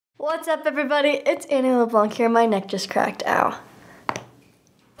What's up, everybody? It's LeBlanc here. My neck just cracked. Ow.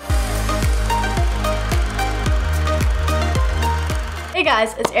 Hey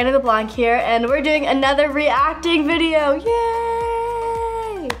guys, it's LeBlanc here, and we're doing another reacting video. Yay!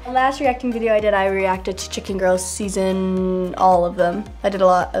 The last reacting video I did, I reacted to Chicken Girls season, all of them. I did a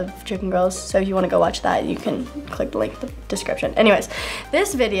lot of Chicken Girls, so if you want to go watch that, you can click the link in the description. Anyways,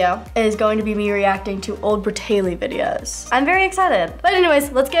 this video is going to be me reacting to old Bratayley videos. I'm very excited. But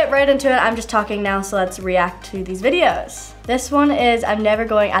anyways, let's get right into it. I'm just talking now, so let's react to these videos. This one is I'm never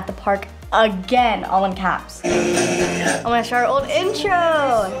going at the park again, all in caps. I'm gonna start our old intro.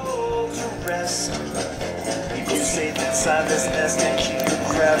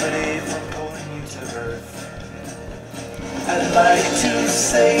 I'd like to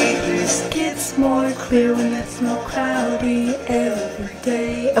say this gets more clear when it's more cloudy every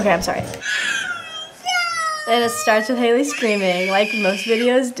day. Okay, I'm sorry. And it starts with Hayley screaming, like most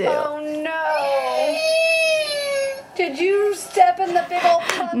videos do. Oh no! Did you step in the big old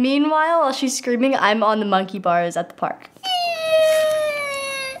puddle? Meanwhile, while she's screaming, I'm on the monkey bars at the park.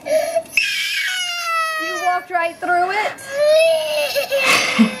 You walked right through it?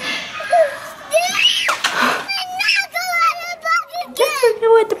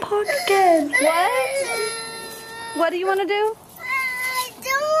 Go at the park again. What? What do you want to do?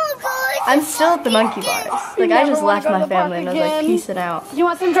 I'm still at the monkey bars. Like, I just left my family and I was like, peacing out. You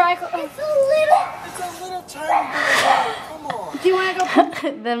want some dry clothes? It's a little tiny bit. Come on. Do you want to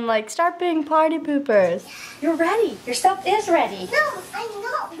go? Then like, start being party poopers. You're ready. Your stuff is ready. No, I'm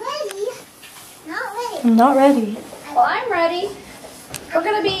not ready. Not ready. I'm not ready. Well, I'm ready. We're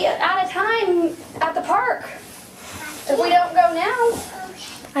going to be out of time at the park. If we don't go now.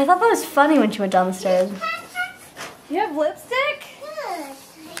 I thought that was funny when she went down the stairs. You have lipstick?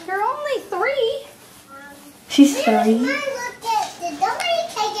 You're only 3. She's 3. Did somebody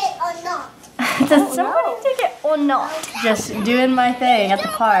take it or not? Does somebody take it or not? Just doing my thing at the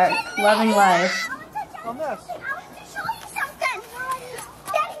park, loving life. A mess. I want to show you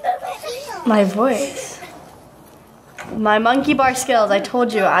something. My voice. My monkey bar skills, I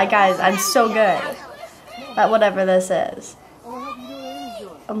told you, guys, I'm so good at whatever this is.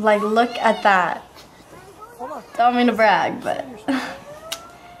 I'm like, look at that. Don't mean to brag, but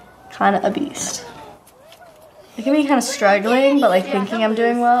kind of a beast. Look at me kind of struggling, but like thinking I'm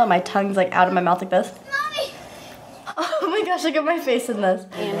doing well, and my tongue's like out of my mouth like this. Oh my gosh, look at my face in this.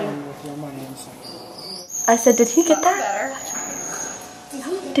 I said, did he get that?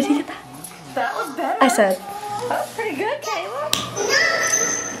 Did he get that? That was better. I said. That was pretty good, Kayla.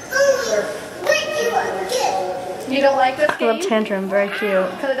 You don't like this game? Little tantrum, very cute.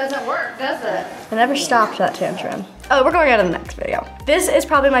 Because it doesn't work, does it? I never stopped that tantrum. Oh, we're going on to the next video. This is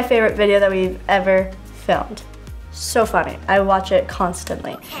probably my favorite video that we've ever filmed. So funny. I watch it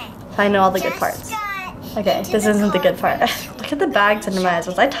constantly. I know all the good parts. Okay, this isn't the good part. Look at the bags under my eyes.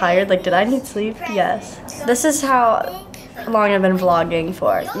 Was I tired? Like, did I need sleep? Yes. This is how long I've been vlogging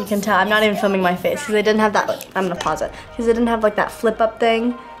for. You can tell I'm not even filming my face because they didn't have that. I'm gonna pause it because they didn't have like that flip up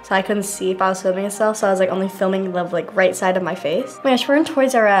thing. So I couldn't see if I was filming myself, so I was like only filming the like right side of my face. Oh my gosh, we're in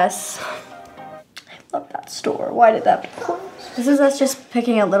Toys R Us. I love that store. Why did that close? This is us just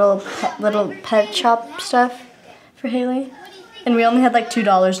picking out little pet shop stuff for Hayley. And we only had like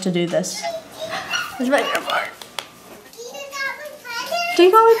 $2 to do this. Where's my earbud? Do you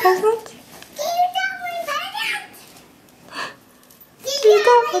got my present? Do you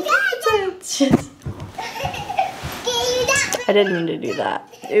got my present? I didn't mean to do that.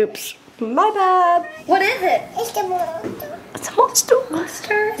 Oops. My bad. What is it? It's the monster. It's a monster.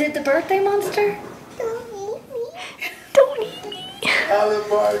 Monster? Is it the birthday monster? Don't eat me. Don't eat me. I'm the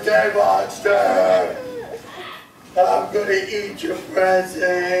birthday monster. I'm gonna eat your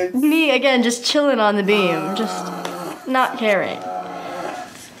presents. Me, again, just chilling on the beam. Just not caring.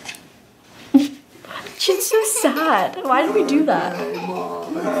 She's so sad. Why did we do that?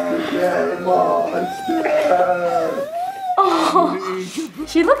 Oh,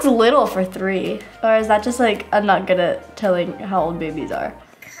 she looks little for 3. Or is that just like, I'm not good at telling how old babies are?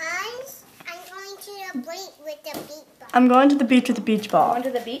 Because I'm going to the beach with the beach ball. I'm going to the beach with a beach ball. Going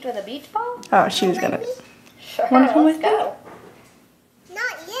to the beach with a beach ball? Oh, she was gonna. Sure, Wanna come let's with me? go.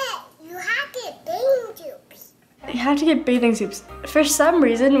 Not yet. You have to get bathing tubes. You have to get bathing suits. For some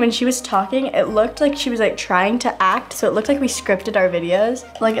reason, when she was talking, it looked like she was like trying to act, so it looked like we scripted our videos.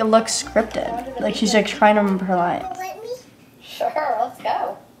 Like it looks scripted. Like she's like trying to remember her lines. Let me. Sure, let's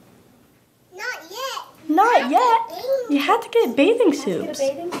go. Not yet. Not yet. You have to get bathing Get a suits.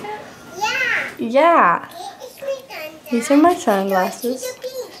 bathing suit? Yeah. Yeah. It's me done. These are my sunglasses. To the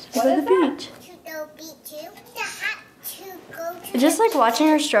beach. To the beach. To the beach too. The hat to go to Just like watching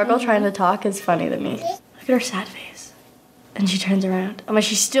her struggle trying to talk is funny to me. Look at her sad face. And she turns around. Oh my,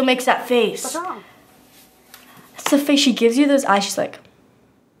 she still makes that face. What's wrong? That's the face she gives you, those eyes. She's like,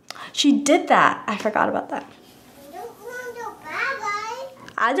 she did that. I forgot about that.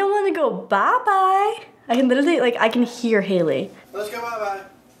 I don't want to go bye-bye. I can literally, like, I can hear Hayley. Let's go bye-bye.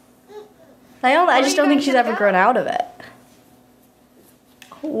 I just don't think she's ever grown out of it.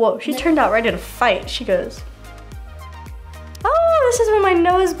 Whoa, she turned out ready to fight. She goes, oh, this is where my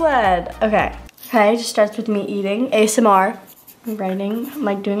nose bled. Okay, it just starts with me eating, ASMR, writing,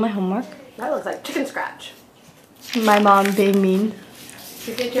 doing my homework. That looks like chicken scratch. My mom being mean.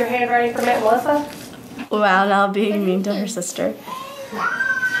 You get your handwriting from Aunt Melissa? Wow, now being mean to her sister.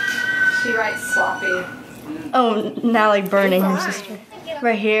 She writes sloppy. Oh, now like burning her sister.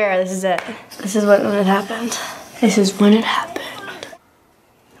 Right here, this is it. This is when it happened. This is when it happened.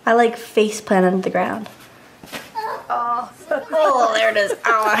 I like face planted into the ground. Oh, there it is.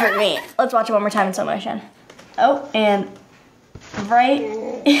 Ow, that hurt me. Let's watch it one more time in slow motion. Oh, and right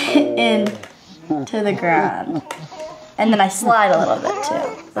into the ground. And then I slide a little bit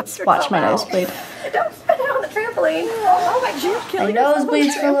too. Let's watch my nose bleed. Don't spit it on the trampoline. Oh my God. My nose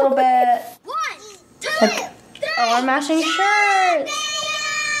bleeds for a little bit. Like, oh, we're matching shirts.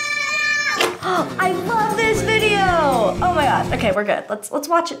 Oh, I love this video. Oh my gosh. Okay, we're good. Let's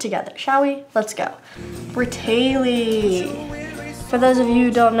watch it together, shall we? Let's go. Bratayley. For those of you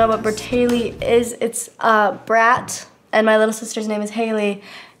who don't know what Bratayley is, it's Brat, and my little sister's name is Hayley.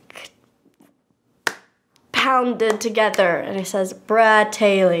 Pounded together, and it says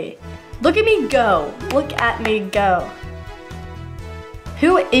Bratayley. Look at me go. Look at me go.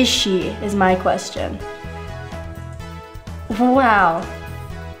 Who is she, is my question. Wow.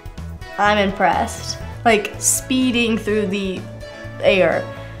 I'm impressed. Like, speeding through the air.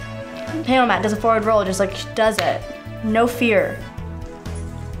 Hang on, Matt does a forward roll just like she does it. No fear.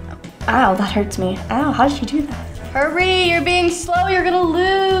 Ow, that hurts me. Ow, how did she do that? Hurry, you're being slow, you're gonna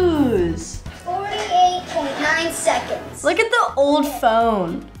lose. 48.9 seconds. Look at the old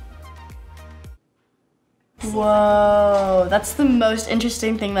phone. Whoa, that's the most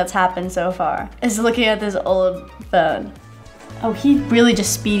interesting thing that's happened so far, is looking at this old phone. Oh, he really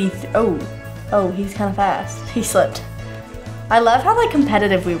just speedy, oh, he's kind of fast. He slipped. I love how like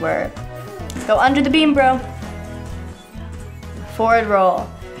competitive we were. Go under the beam, bro. Forward roll,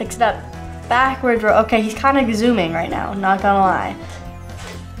 picks it up. Backward roll, okay, he's kind of zooming right now, not gonna lie.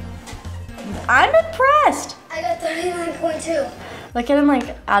 I'm impressed. I got 39.2. Look at him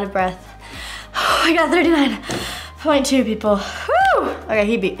like out of breath. Oh, I got 39.2 people. Woo! Okay,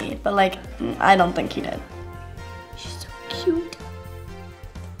 he beat me, but like, I don't think he did. She's so cute.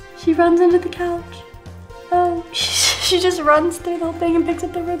 She runs into the couch. Oh, she just runs through the whole thing and picks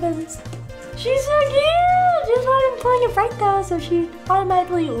up the ribbons. She's so cute. She's not even playing it right though, so she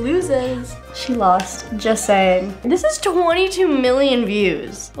automatically loses. She lost, just saying. This is 22 million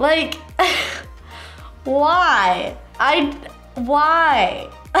views. Like, why? Why?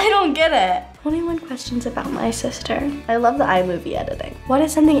 I don't get it. 21 questions about my sister. I love the iMovie editing. What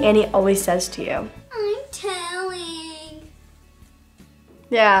is something Annie always says to you? I'm telling.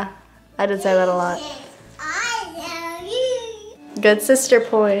 Yeah, I did say that a lot. I love you. Good sister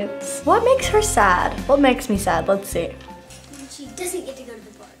points. What makes her sad? What makes me sad? Let's see. She doesn't get to go to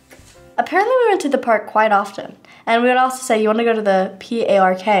the park. Apparently we went to the park quite often. And we would also say, you want to go to the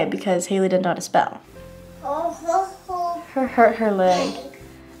P-A-R-K because Hayley didn't know how to spell. Her hurt her leg.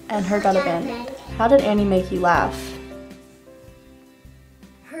 And her got a band. How did Annie make you laugh?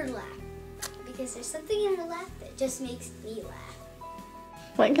 Her laugh. Because there's something in her laugh that just makes me laugh.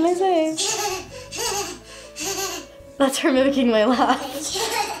 What can I say? That's her mimicking my laugh.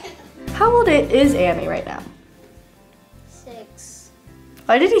 How old is Annie right now? 6.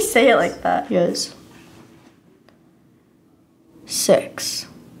 Why did he say it like that? He goes, 6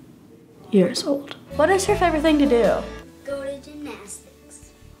 years old. What is her favorite thing to do? Go to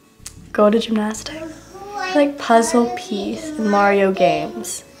gymnastics. Go to gymnastics. Like puzzle piece and Mario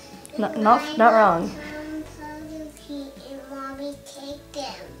games. Not wrong.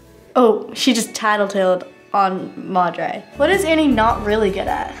 Oh, she just tattletaled on Madre. What is Annie not really good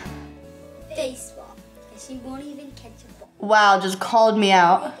at? Baseball. She won't even catch a ball. Wow, just called me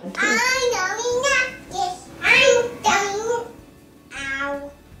out.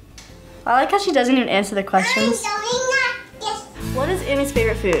 I like how she doesn't even answer the questions. What is Annie's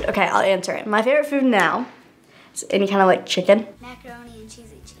favorite food? Okay, I'll answer it. My favorite food now is any kind of like chicken. Macaroni and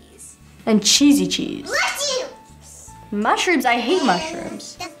cheesy cheese. And cheesy cheese. Mushrooms. Mushrooms, I hate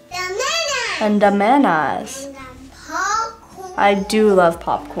mushrooms. Bananas. And bananas. And popcorn. I do love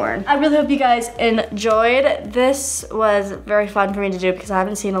popcorn. I really hope you guys enjoyed. This was very fun for me to do because I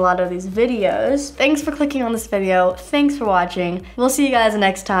haven't seen a lot of these videos. Thanks for clicking on this video. Thanks for watching. We'll see you guys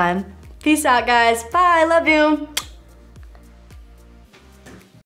next time. Peace out, guys. Bye. Love you.